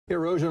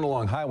Erosion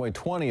along Highway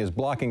 20 is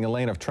blocking a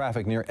lane of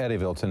traffic near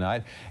Eddyville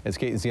tonight. As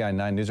KEZI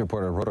 9 News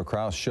reporter Rhoda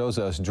Kraus shows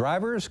us,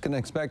 drivers can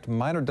expect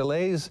minor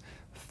delays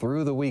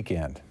through the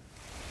weekend.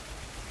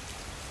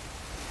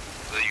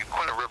 The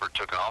Yaquina River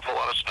took an awful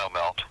lot of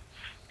snowmelt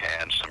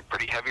and some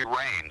pretty heavy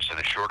rains in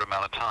a short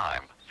amount of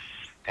time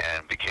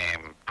and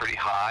became pretty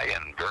high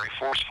and very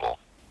forceful.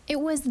 It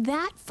was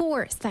that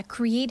force that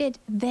created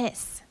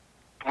this.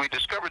 We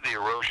discovered the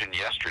erosion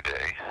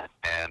yesterday,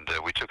 and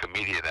we took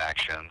immediate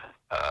action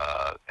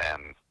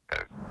and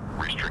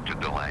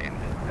restricted the lane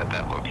at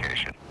that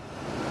location.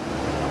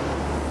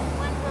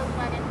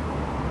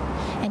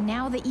 And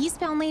now the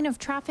eastbound lane of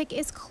traffic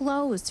is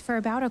closed for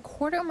about a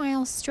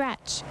quarter-mile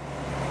stretch.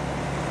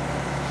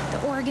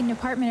 The Oregon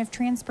Department of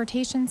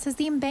Transportation says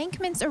the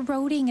embankment's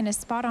eroding in a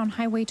spot on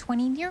Highway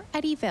 20 near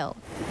Eddyville.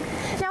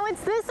 Now,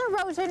 it's this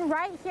erosion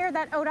right here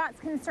that ODOT's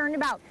concerned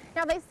about.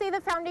 Now, they say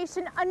the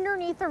foundation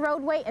underneath the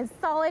roadway is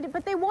solid,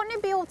 but they want to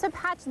be able to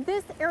patch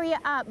this area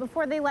up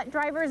before they let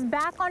drivers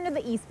back onto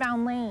the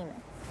eastbound lane.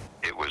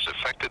 It was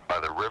affected by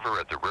the river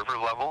at the river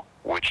level,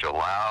 which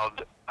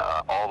allowed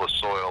all the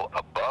soil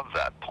above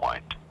that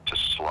point to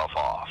slough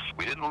off.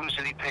 We didn't lose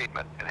any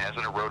pavement. It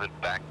hasn't eroded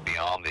back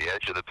beyond the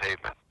edge of the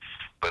pavement,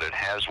 but it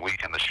has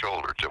weakened the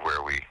shoulder to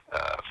where we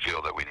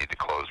feel that we need to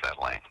close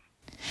that lane.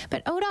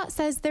 But ODOT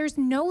says there's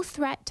no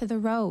threat to the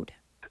road.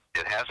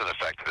 It hasn't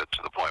affected it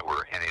to the point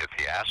where any of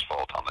the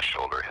asphalt on the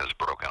shoulder has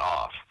broken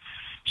off.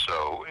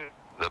 So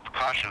the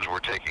precautions we're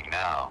taking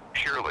now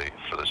purely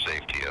for the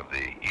safety of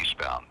the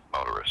eastbound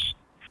motorists.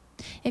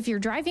 If you're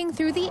driving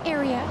through the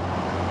area,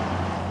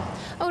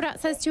 ODOT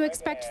says to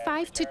expect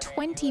 5 to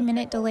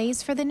 20-minute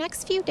delays for the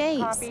next few days.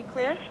 Copy,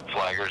 clear.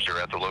 Flaggers are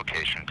at the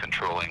location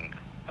controlling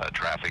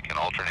traffic in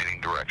alternating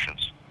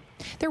directions.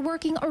 They're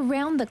working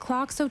around the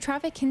clock so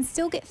traffic can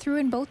still get through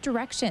in both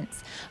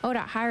directions.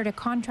 ODOT hired a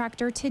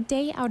contractor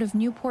today out of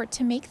Newport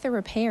to make the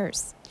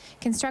repairs.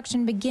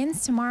 Construction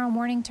begins tomorrow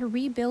morning to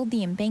rebuild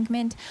the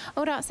embankment.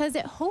 ODOT says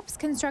it hopes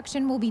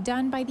construction will be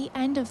done by the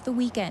end of the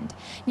weekend.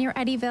 Near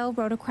Eddyville,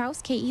 Rhoda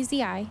Kraus,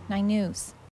 KEZI 9 News.